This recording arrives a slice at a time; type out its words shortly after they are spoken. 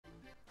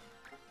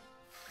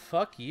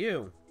fuck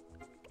you.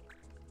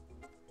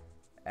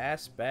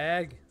 Ass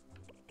bag.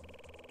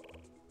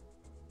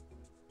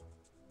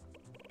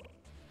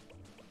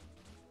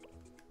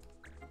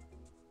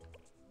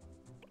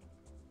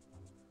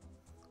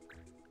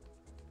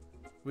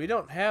 We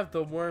don't have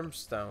the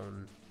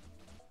wormstone.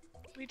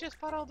 We just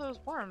fought all those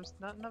worms.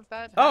 Nothing of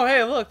that. Oh,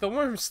 hey, look, the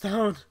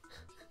wormstone.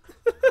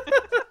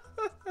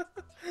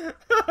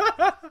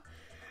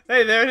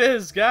 Hey, there it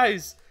is,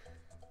 guys.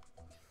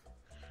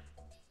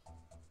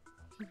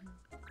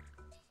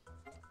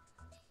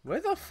 Where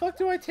the fuck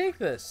do I take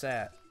this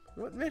at?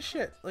 What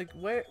mission? Like,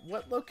 where?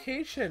 What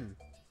location?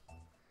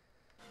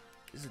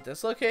 Is it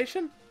this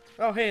location?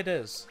 Oh, hey, it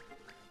is.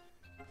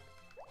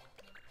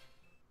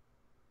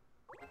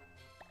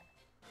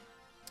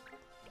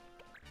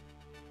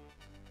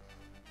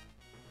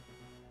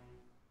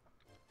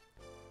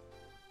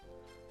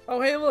 Oh,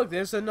 hey, look,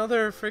 there's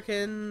another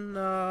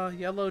freaking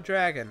yellow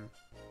dragon.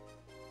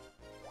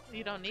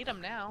 You don't need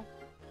them now.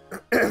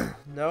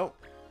 Nope.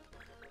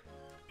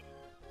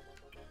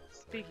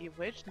 Speaking of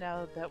which,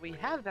 now that we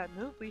have that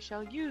move, we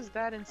shall use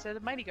that instead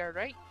of Mighty Guard,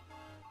 right?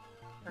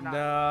 Or not?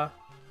 Nah.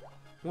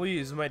 We'll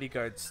use Mighty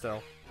Guard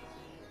still.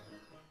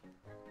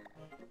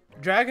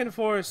 Dragon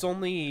Force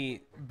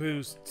only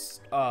boosts,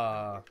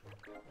 I'm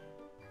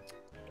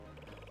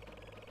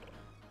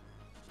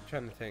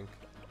trying to think.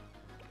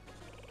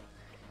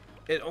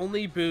 It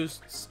only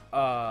boosts,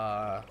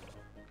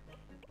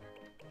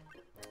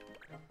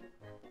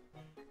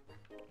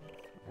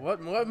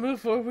 What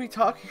move were we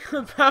talking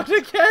about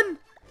again?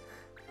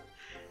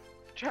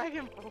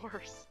 Dragon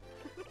Force.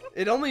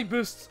 It only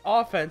boosts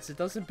offense, it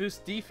doesn't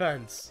boost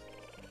defense.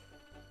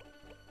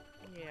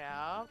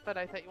 Yeah, but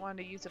I thought you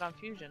wanted to use it on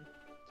Fusion.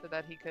 So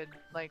that he could,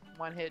 like,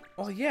 one hit.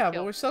 Well, yeah,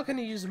 kill. but we're still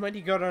gonna use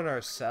Mighty Guard on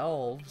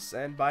ourselves,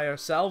 and by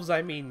ourselves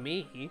I mean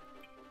me.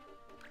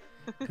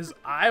 Because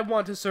I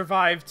want to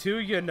survive too,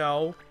 you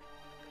know.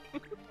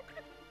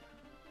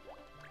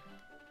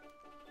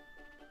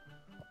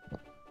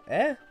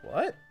 Eh?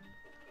 What?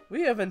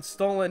 We haven't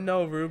stolen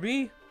no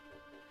ruby.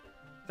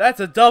 That's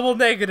a double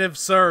negative,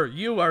 sir.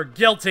 You are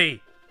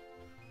guilty.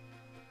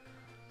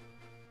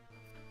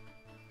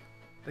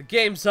 The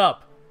game's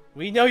up.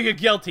 We know you're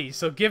guilty,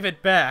 so give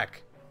it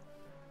back.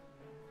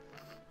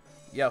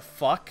 Ya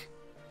fuck.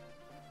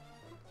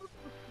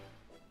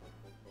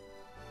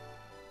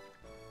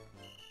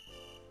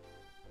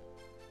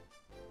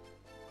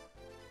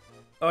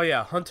 Oh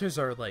yeah, hunters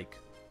are, like,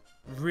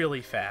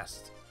 really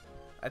fast.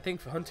 I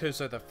think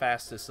hunters are the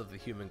fastest of the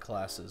human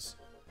classes.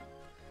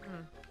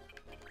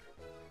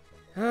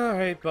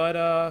 Alright,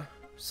 but,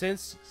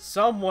 since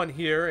someone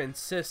here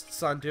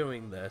insists on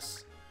doing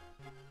this...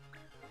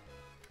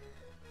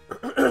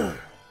 Well,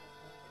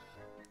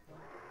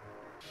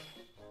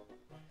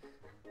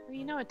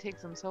 you know it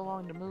takes them so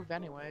long to move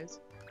anyways.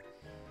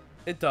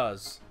 It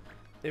does.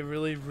 It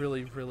really,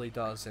 really, really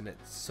does, and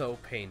it's so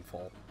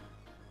painful.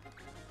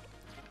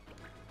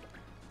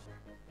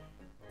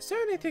 Is there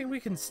anything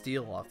we can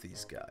steal off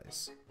these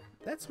guys?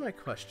 That's my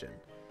question.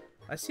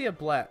 I see a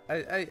black...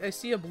 I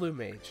see a blue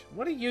mage.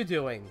 What are you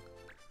doing?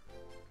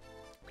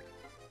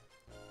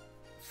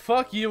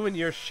 Fuck you and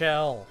your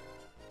shell.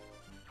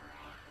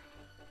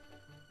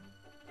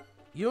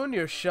 You and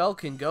your shell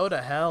can go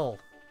to hell.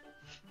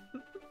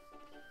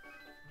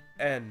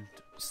 And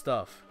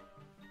stuff.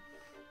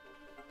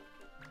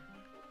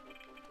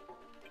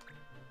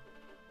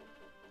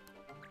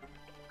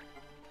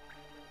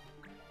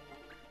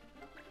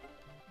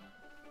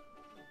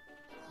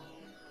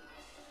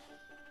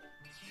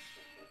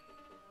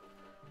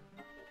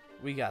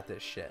 We got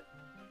this shit.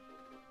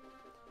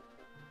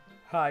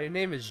 Hi, your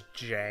name is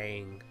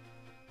Jang.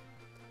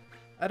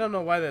 I don't know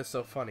why that's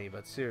so funny,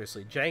 but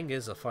seriously, Jang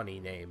is a funny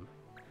name.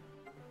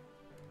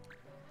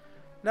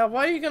 Now,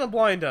 why are you gonna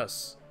blind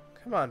us?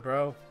 Come on,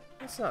 bro.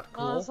 That's not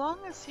cool. Well, as long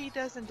as he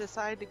doesn't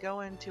decide to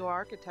go into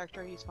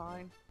architecture, he's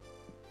fine.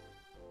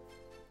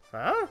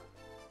 Huh?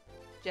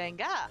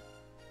 Jenga!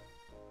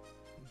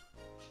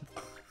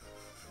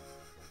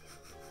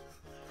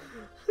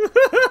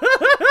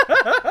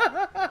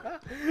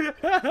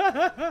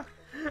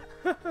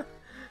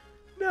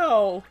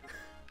 No.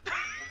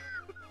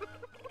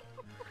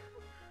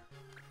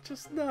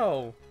 Just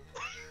no.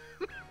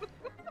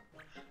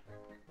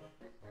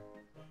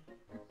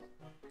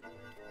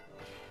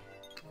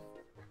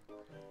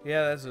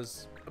 Yeah, this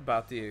was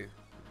about the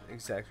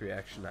exact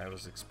reaction I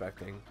was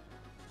expecting.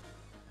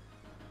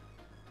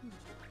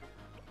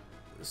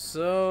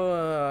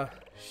 So,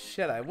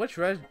 shit, which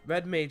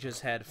red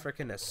mages had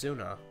frickin'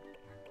 Asuna?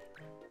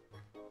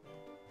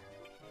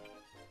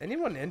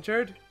 Anyone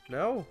injured?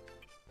 No?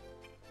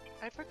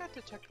 I forgot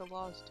to check the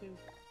laws too.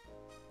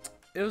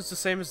 It was the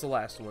same as the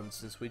last one,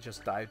 since we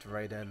just dived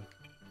right in.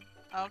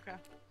 Oh, okay.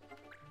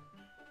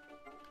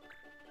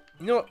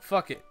 You know what?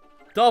 Fuck it.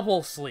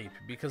 Double sleep,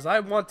 because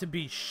I want to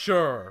be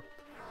sure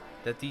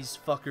that these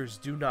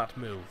fuckers do not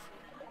move.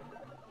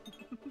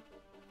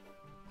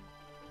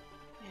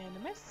 And a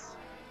miss.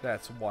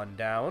 That's one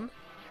down.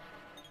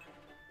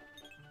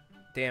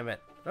 Damn it.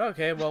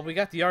 Okay, well, we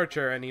got the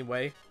archer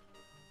anyway.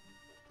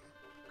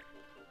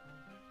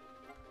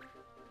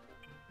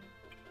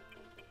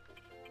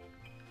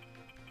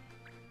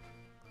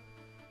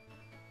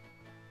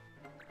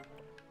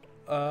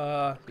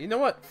 You know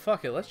what?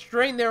 Fuck it. Let's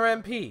drain their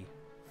MP.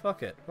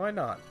 Fuck it. Why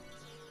not?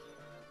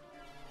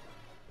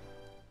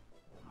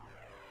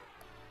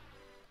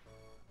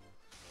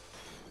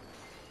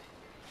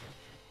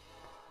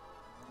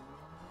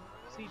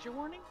 Seizure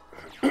warning?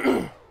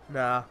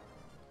 Nah.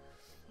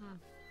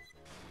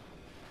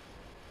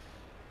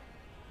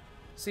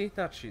 See?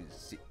 Not she.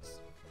 See.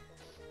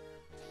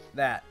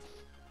 That.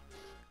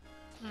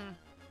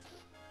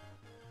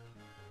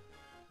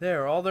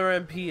 There, all their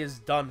MP is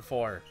done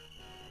for.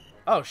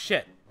 Oh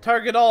shit.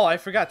 Target all. I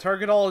forgot.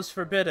 Target all is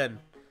forbidden.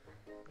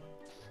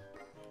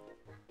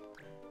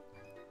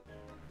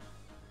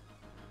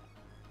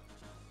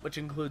 Which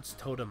includes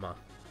Totema.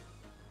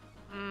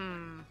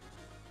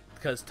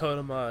 Because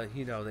Totema,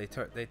 you know, they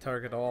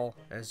target all,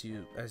 as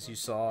you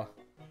saw,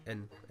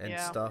 and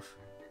Yeah. stuff.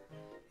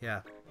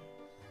 Yeah.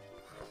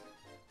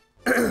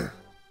 Good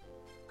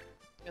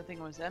thing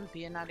it was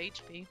MP and not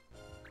HP.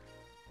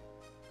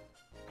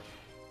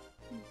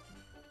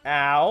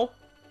 Ow.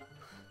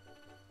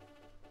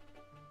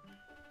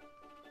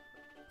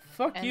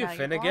 Fuck And you, now you're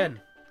Finnegan.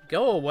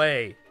 Go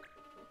away.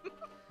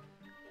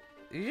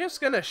 You're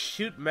just gonna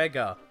shoot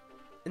Mega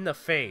in the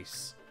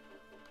face.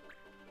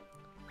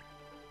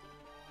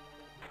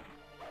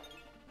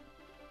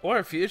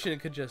 Or Fusion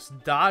could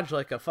just dodge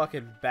like a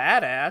fucking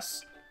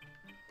badass.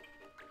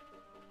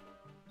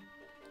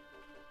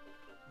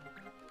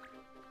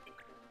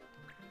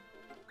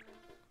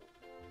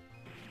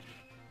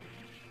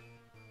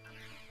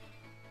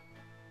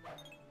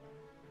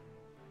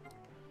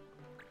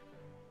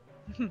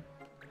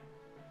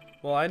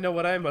 Well, I know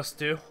what I must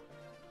do.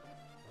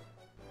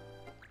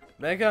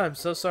 Mega, I'm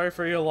so sorry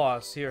for your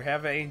loss. Here,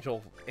 have an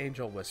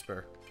angel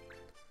whisper.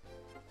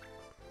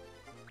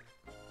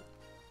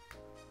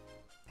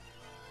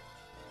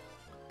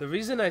 The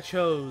reason I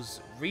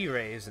chose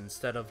Re-Raise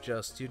instead of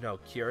just, you know,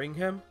 curing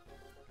him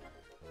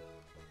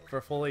for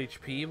full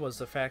HP was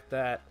the fact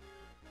that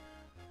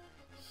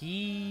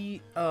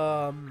he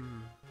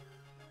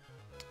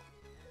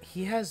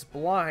has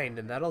blind,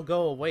 and that'll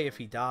go away if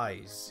he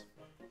dies.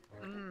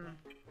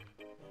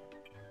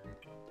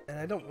 And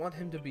I don't want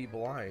him to be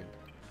blind.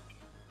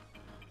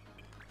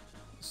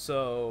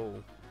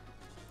 So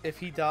if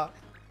he dies,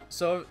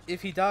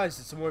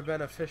 it's more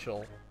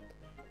beneficial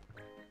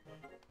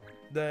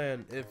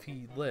than if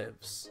he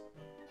lives.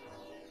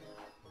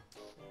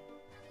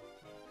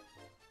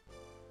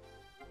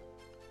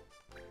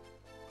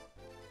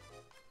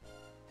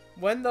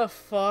 When the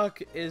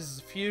fuck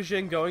is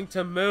Fusion going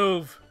to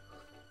move?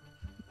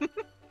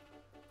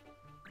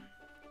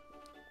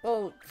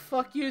 Well,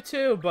 fuck you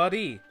too,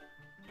 buddy.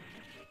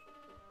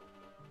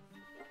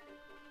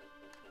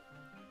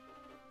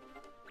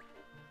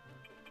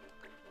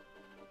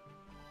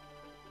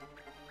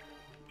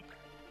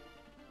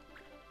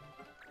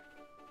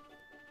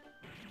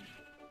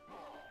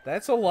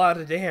 That's a lot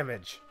of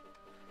damage.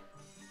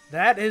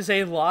 That is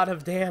a lot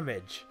of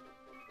damage.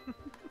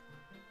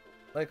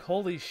 Like,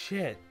 holy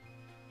shit.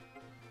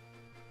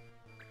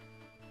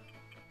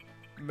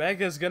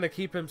 Mega's gonna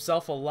keep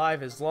himself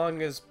alive as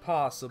long as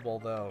possible,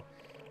 though.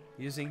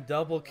 Using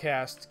double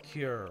cast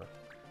cure.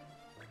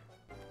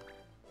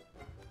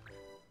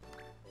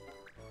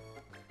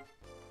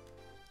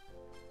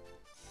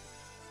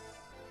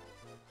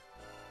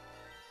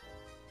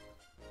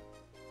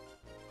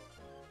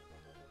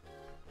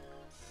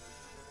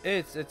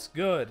 It's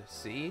good,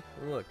 see?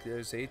 Look,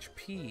 there's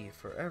HP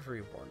for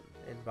everyone.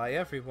 And by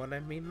everyone, I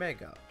mean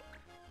Mega.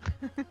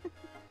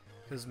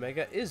 Because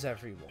Mega is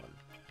everyone.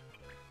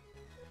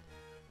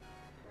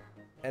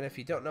 And if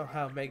you don't know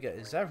how Mega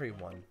is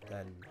everyone,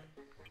 then,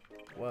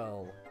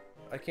 well,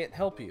 I can't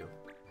help you.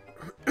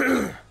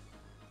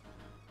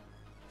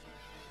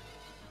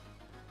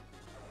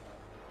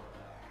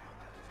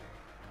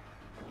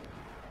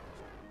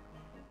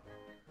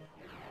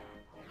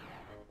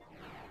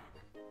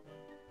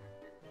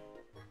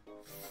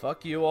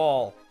 Fuck you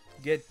all.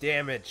 Get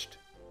damaged.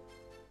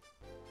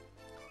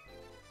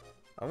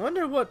 I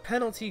wonder what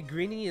penalty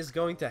Greenie is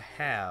going to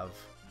have.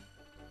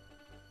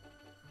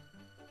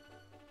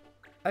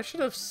 I should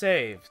have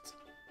saved.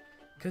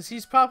 Because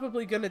he's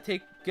probably going to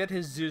get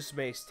his Zeus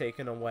Mace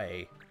taken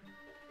away.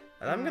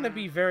 And I'm going to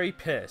be very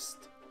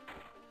pissed.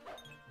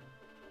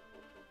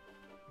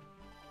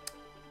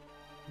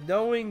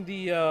 Knowing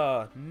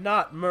the,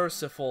 not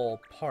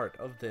merciful part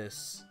of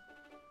this.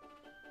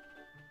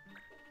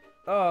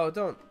 Oh,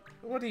 don't...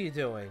 What are you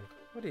doing?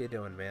 What are you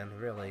doing, man?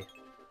 Really?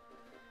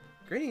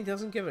 Greenie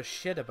doesn't give a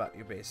shit about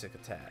your basic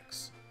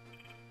attacks.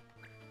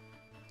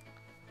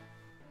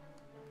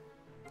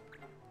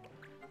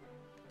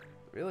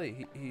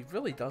 Really? He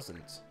really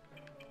doesn't.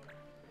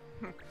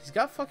 He's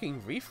got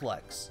fucking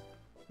reflex.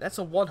 That's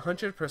a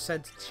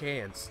 100%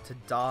 chance to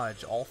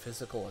dodge all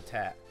physical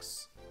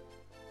attacks.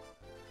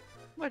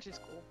 Which is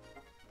cool.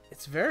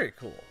 It's very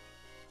cool.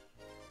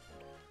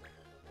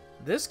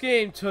 This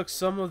game took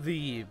some of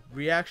the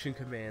reaction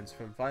commands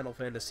from Final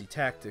Fantasy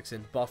Tactics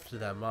and buffed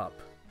them up.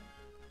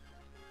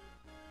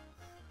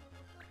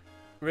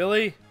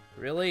 Really?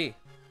 Really?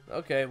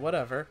 Okay,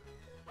 whatever.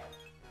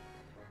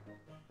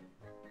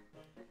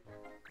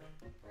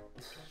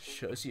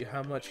 Shows you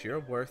how much you're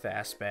worth,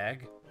 ass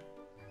bag.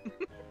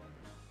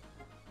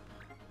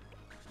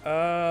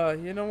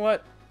 You know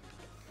what?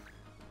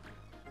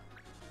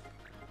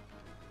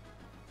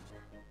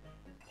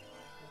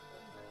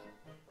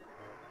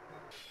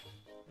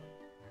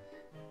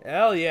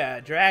 Hell yeah,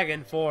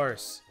 Dragon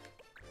Force!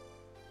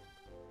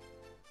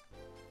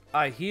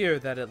 I hear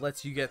that it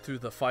lets you get through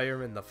the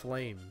fire and the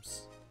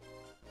flames.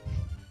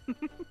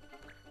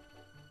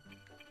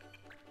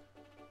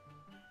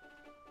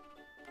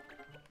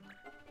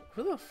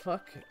 Who the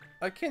fuck?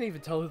 I can't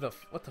even tell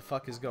what the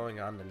fuck is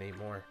going on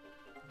anymore.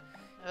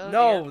 Oh,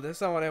 no, dear.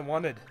 that's not what I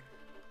wanted.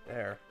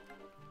 There.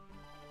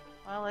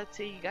 Well, let's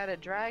see. You got a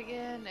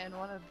dragon and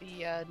one of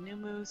the new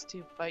moves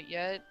to fight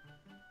yet.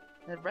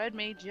 The red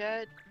mage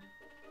yet.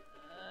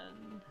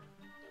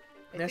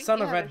 That's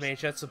not a red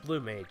mage, that's a blue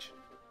mage.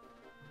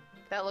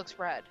 That looks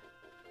red.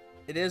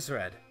 It is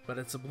red, but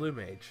it's a blue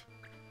mage.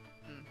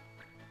 Hmm.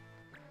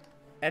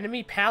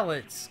 Enemy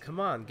pallets!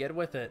 Come on, get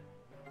with it.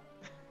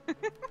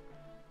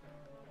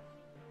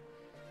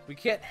 We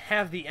can't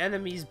have the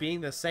enemies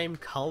being the same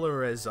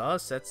color as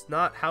us. That's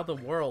not how the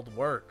world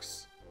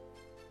works.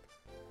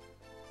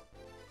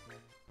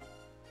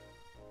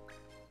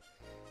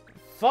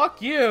 Fuck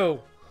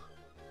you!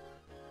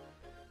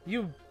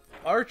 You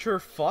archer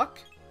fuck!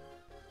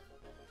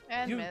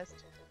 And You-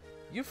 missed.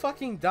 You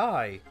fucking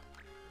die.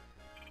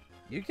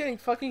 You're getting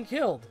fucking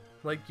killed.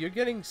 Like, you're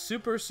getting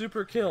super,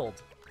 super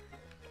killed.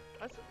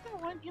 Wasn't there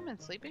one human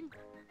sleeping?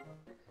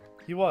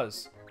 He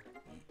was.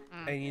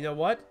 Mm. And you know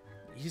what?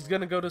 He's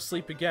gonna go to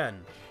sleep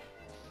again.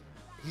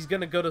 He's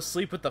gonna go to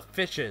sleep with the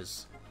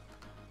fishes.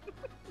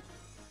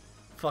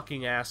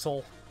 Fucking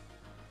asshole.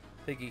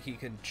 Thinking he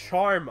can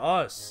charm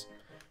us.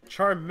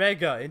 Charm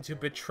Mega into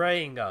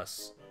betraying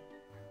us.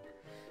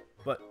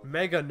 But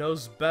Mega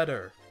knows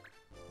better.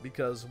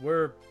 Because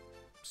we're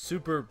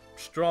super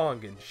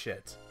strong and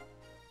shit.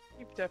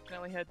 You've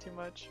definitely had too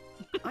much.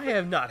 I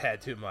have not had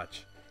too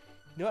much.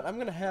 You know what? I'm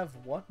gonna have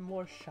one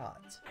more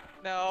shot.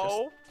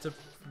 No. Just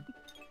to...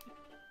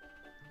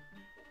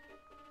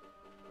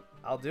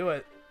 I'll do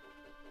it.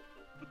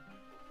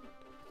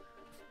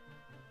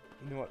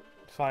 You know what?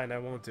 Fine, I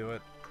won't do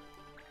it.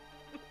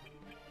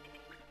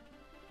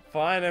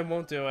 Fine, I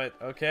won't do it,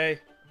 okay?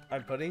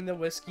 I'm putting the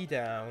whiskey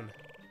down.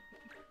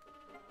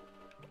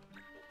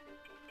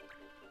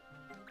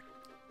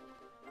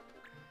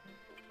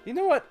 You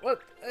know what?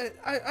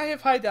 I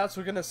have high doubts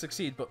we're gonna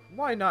succeed, but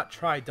why not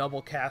try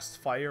double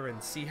cast fire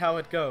and see how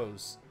it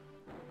goes?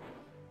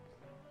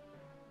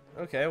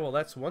 Okay, well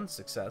that's one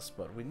success,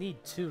 but we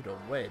need 2 to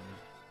win.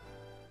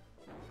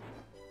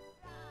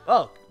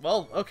 Oh,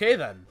 well, okay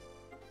then.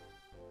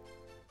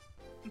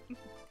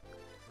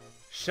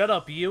 Shut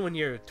up, you and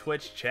your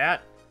Twitch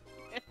chat.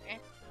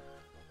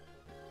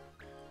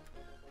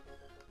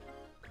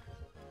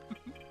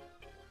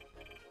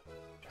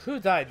 Who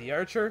died? The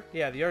archer?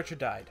 Yeah, the archer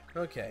died.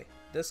 Okay,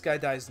 this guy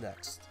dies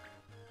next.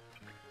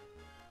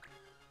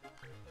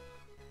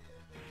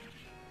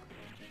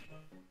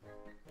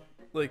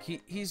 Like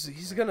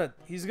he's gonna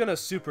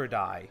super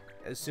die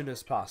as soon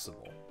as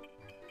possible.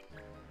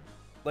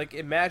 Like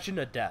imagine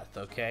a death,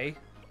 okay?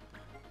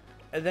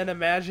 And then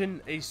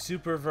imagine a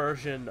super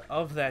version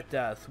of that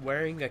death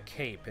wearing a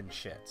cape and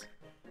shit.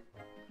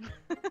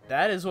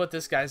 That is what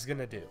this guy's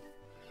gonna do.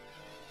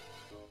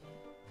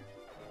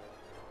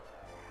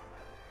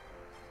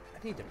 I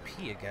need to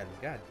pee again.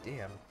 God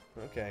damn.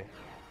 Okay.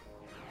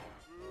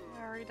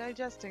 Are you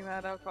digesting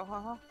that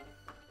alcohol?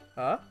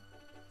 Huh?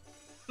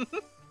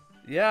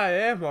 Yeah, I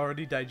am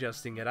already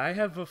digesting it. I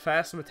have a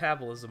fast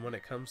metabolism when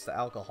it comes to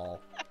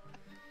alcohol.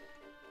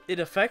 It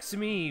affects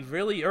me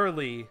really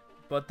early,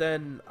 but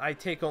then I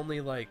take only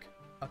like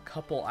a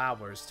couple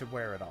hours to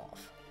wear it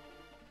off.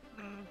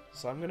 Mm.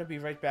 So I'm gonna be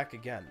right back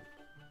again.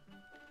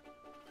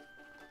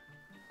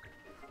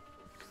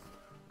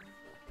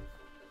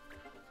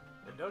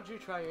 And don't you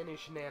try any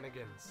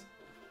shenanigans.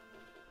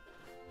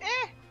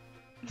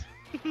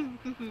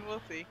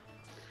 We'll see.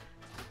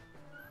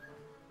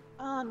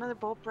 Oh, another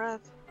bolt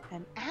breath.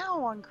 And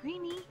ow on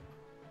Greenie.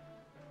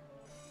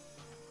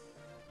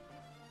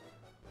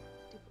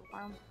 Stupid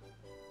worm.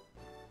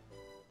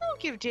 Don't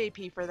give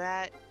JP for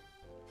that.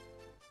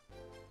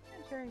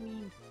 That's very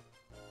mean.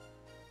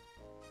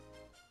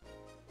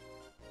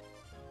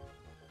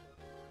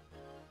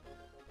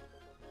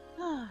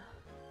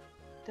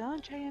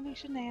 Don't try any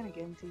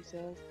shenanigans, he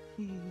says.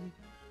 No.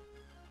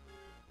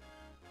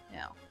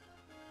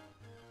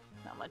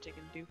 Not much I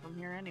can do from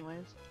here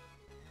anyways.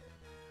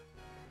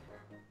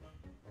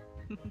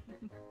 Still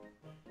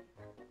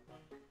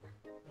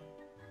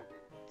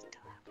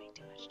have way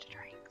too much to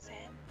drink, Zen.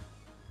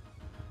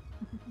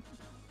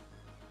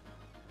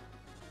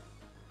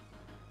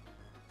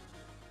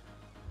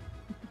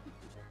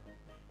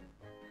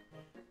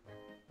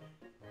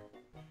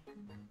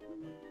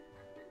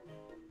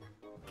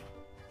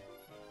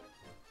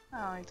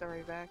 Oh, he's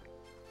already back.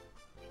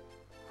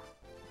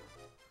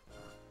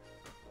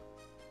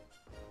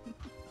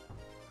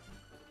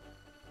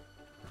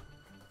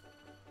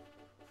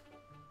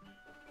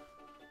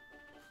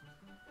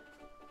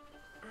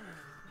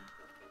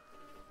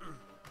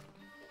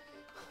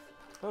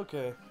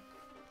 Okay.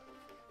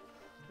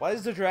 Why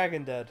is the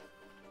dragon dead?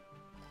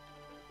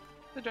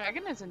 The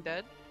dragon isn't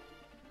dead.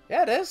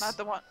 Yeah, it is. Not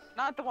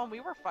the one we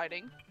were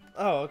fighting.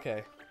 Oh,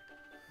 okay.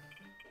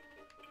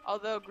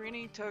 Although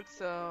Greenie took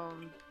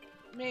some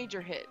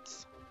major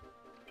hits.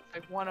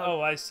 Like 103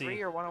 Oh, I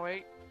see. or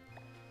 108.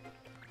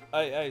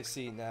 I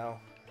see now.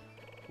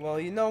 Well,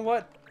 you know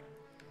what?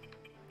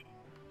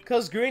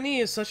 Because Greenie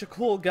is such a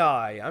cool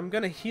guy, I'm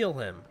gonna heal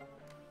him.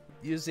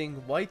 Using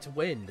White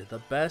Wind, the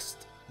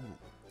best,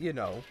 you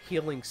know,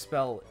 healing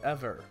spell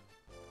ever.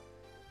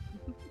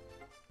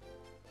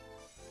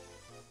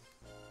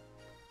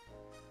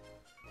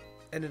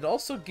 And it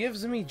also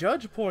gives me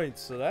judge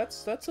points, so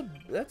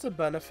that's a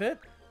benefit.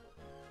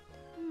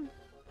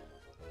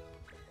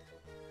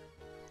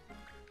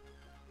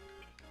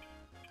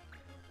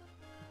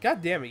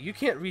 God damn it, you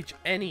can't reach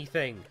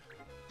anything.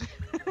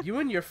 You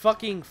and your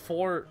fucking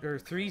 4 or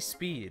 3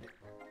 speed.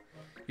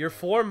 You're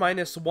 4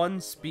 minus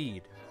 1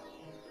 speed.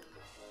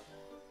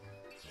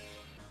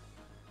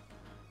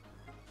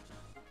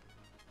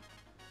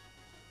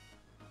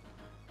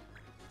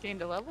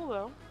 Gained a level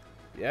though.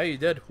 Yeah, you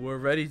did. We're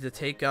ready to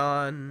take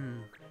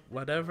on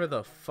whatever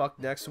the fuck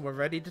next we're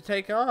ready to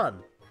take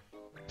on.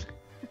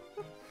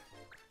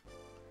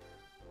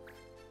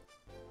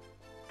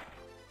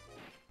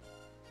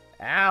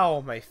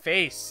 Ow, my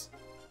face.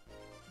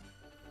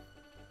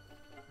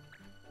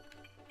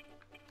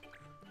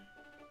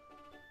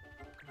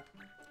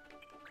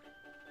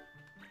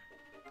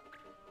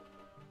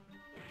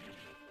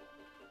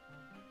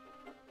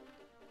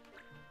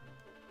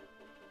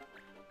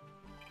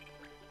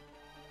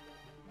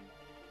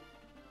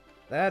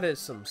 That is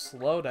some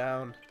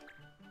slowdown.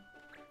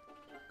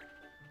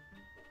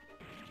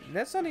 And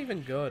that's not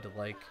even good,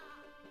 like...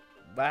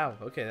 Wow,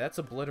 okay, that's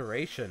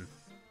obliteration.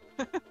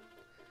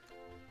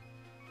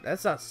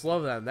 That's not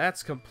slowdown,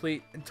 that's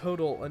complete and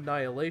total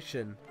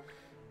annihilation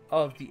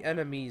of the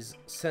enemy's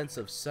sense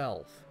of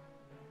self.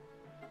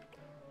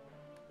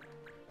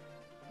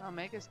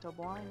 Omega's still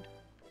blind.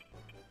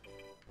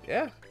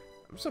 Yeah,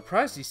 I'm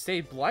surprised he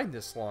stayed blind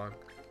this long.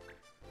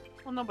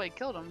 Well, nobody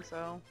killed him,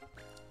 so...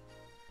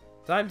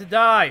 Time to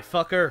die,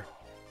 fucker!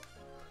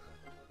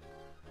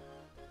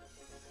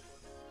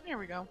 Here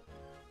we go.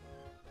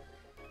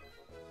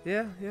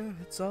 Yeah,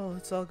 it's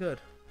all good.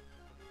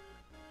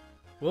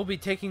 We'll be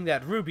taking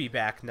that ruby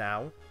back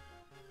now.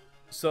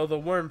 So the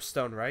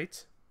wormstone,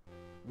 right?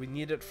 We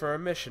need it for a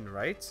mission,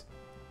 right?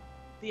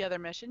 The other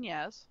mission,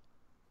 yes.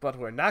 But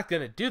we're not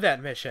gonna do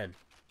that mission.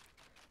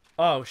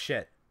 Oh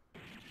shit.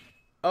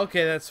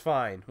 Okay, that's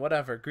fine.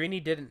 Whatever. Greenie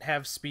didn't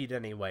have speed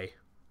anyway.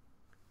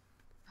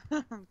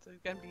 So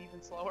he's gonna be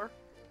even slower.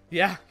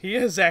 Yeah, he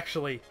is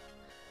actually.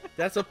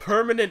 That's a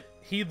permanent.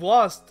 He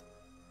lost.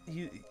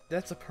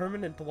 That's a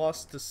permanent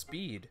loss to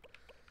speed.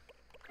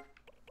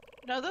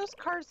 No, those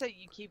cards that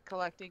you keep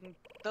collecting,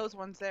 those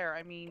ones there,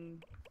 I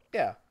mean...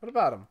 Yeah, what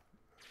about him?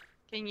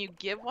 Can you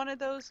give one of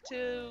those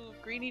to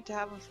Greenie to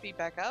have him speed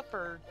back up,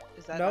 or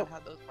is that Nope. not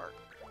how those work?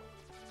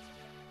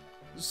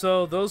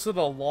 So those are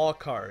the law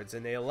cards,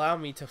 and they allow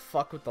me to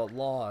fuck with the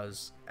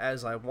laws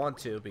as I want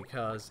to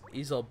because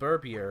Ezel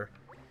Berbier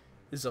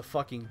is a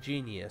fucking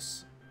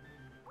genius.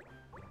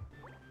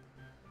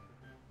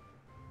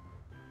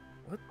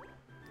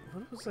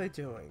 What was I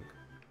doing?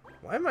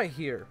 Why am I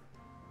here?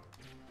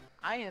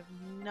 I have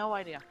no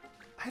idea.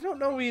 I don't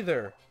know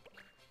either.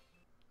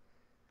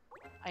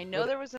 I know there was